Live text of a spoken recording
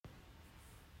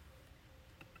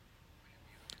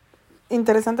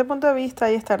Interesante punto de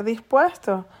vista y estar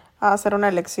dispuesto a hacer una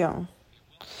elección.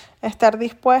 Estar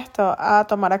dispuesto a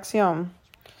tomar acción.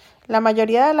 La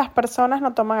mayoría de las personas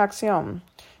no toman acción.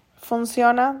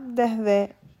 Funciona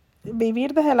desde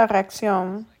vivir desde la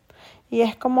reacción. Y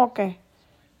es como que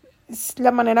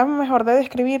la manera mejor de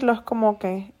describirlo es como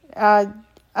que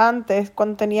antes,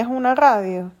 cuando tenías una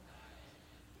radio,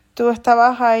 tú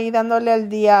estabas ahí dándole al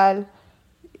dial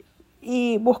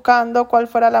y buscando cuál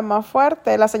fuera la más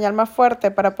fuerte, la señal más fuerte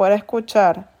para poder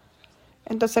escuchar.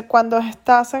 Entonces, cuando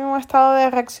estás en un estado de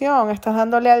reacción, estás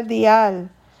dándole al dial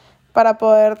para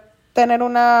poder tener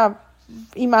una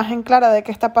imagen clara de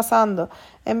qué está pasando,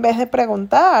 en vez de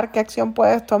preguntar qué acción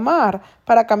puedes tomar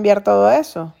para cambiar todo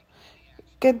eso.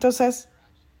 Que entonces,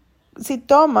 si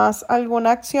tomas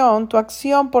alguna acción, tu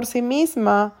acción por sí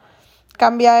misma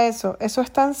cambia eso. Eso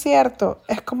es tan cierto.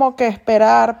 Es como que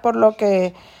esperar por lo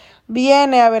que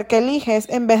viene a ver qué eliges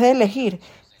en vez de elegir.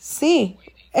 Sí,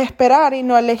 esperar y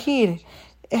no elegir.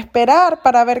 Esperar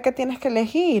para ver qué tienes que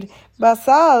elegir,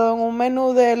 basado en un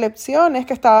menú de elecciones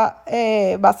que está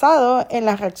basado en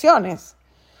las reacciones.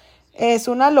 Es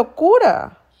una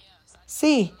locura.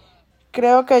 Sí,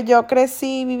 creo que yo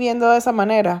crecí viviendo de esa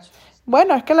manera.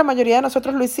 Bueno, es que la mayoría de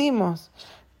nosotros lo hicimos.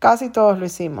 Casi todos lo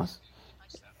hicimos.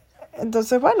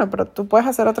 Entonces, bueno, pero tú puedes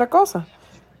hacer otra cosa.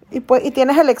 Y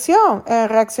tienes elección en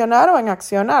reaccionar o en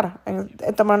accionar,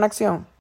 en tomar una acción.